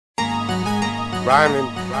Rhyming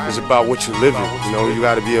is about what you're living. You know, you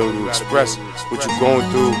gotta be able to express what you're going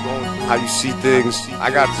through, how you see things. I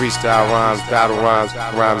got freestyle rhymes, battle rhymes,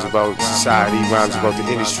 rhymes about society, rhymes about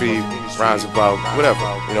the industry, rhymes about whatever.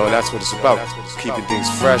 You know, that's what it's about. Keeping things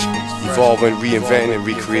fresh, evolving, reinventing, and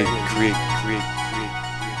recreating, create.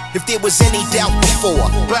 If there was any doubt before,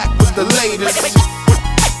 back with the latest.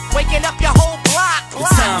 Waking up your whole block. The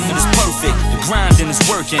timing is perfect, the grinding is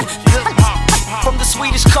working. From the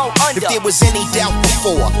Swedish cold under. If there was any doubt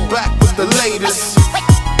before, back with the latest.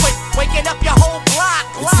 Waking up your whole block.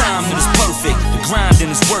 The timing is perfect, the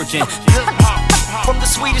grinding is working. From the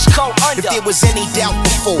Swedish cold under. If there was any doubt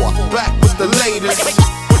before, back with the latest.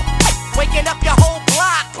 Waking up your whole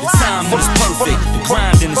block. The timing is perfect, the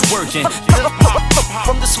grinding is working.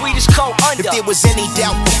 From the Swedish cold under. If there was any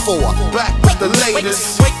doubt before, back with the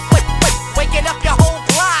latest. Waking up your whole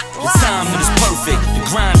block. The timing is perfect, the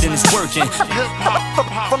grinding is working.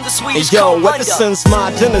 From the Swedish cold under. Ever since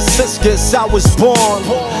my genesis, guess I was born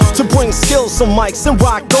to bring skills on mics and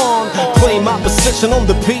rock on. Play my position on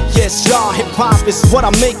the beat, yes y'all. Hip-hop is what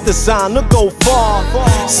I make design to go far.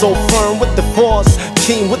 So firm with the force,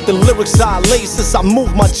 keen with the lyrics I lace. As I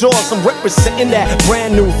move my jaws, I'm representing that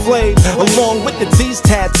brand new flame. Along with the T's,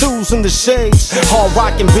 tattoos, and the shades. Hard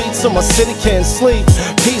rocking beats so my city can't sleep.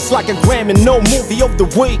 Peace like a Grammy, no movie of the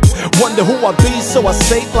week. Wonder who I be, so I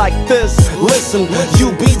say it like this. Listen,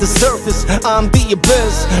 you be the surface, I'm the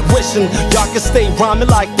abyss. Wishing y'all could stay rhyming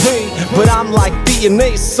like P, but I'm like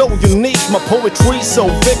DNA, so unique. My poetry so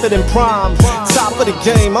vivid and prime. Top of the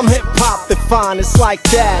game, I'm hip-hop defined. It's like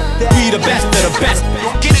that. Be the best of the best.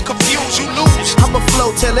 Don't get it confused, you lose. I'ma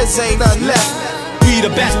flow till it ain't nothing left. Be the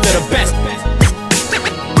best of the best.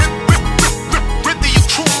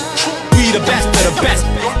 Be the best of the best.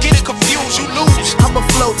 Don't get it confused, you lose. I'ma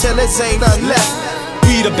flow till it ain't nothing left.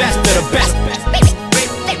 Be the best of the best.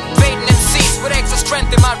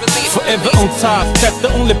 Forever on top, that's the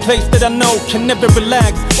only place that I know. Can never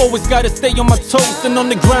relax, always gotta stay on my toes and on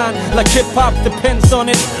the grind. Like hip-hop depends on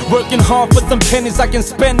it. Working hard for some pennies I can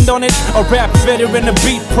spend on it. A rap veteran, a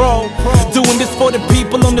beat pro. Doing this for the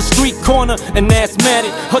people on the street corner and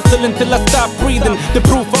asthmatic. Hustling till I stop breathing. The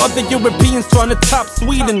proof for other Europeans trying to top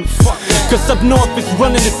Sweden. Cause up north is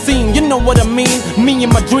running the scene, you know what I mean? Me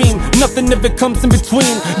and my dream, nothing ever comes in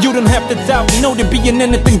between. You don't have to doubt, know to being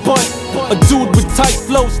anything but a dude with tight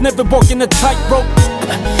flows, never walking a tightrope.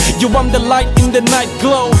 Yo, I'm the light in the night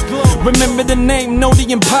glow. Remember the name, Nody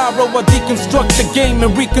Phyro. I deconstruct the game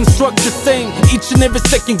and reconstruct the same. Each and every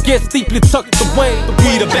second gets deeply tucked away.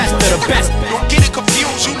 Be the best of the best. Don't get it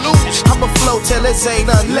confused, you lose. I'ma flow till it ain't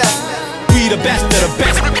nothing left. Be the best of the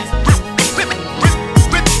best.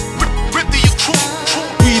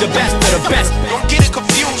 Be the best of the best. Don't get it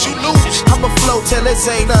confused, you lose. I'ma flow till it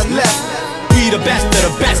ain't nothing left. Be the best of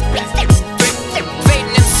the best.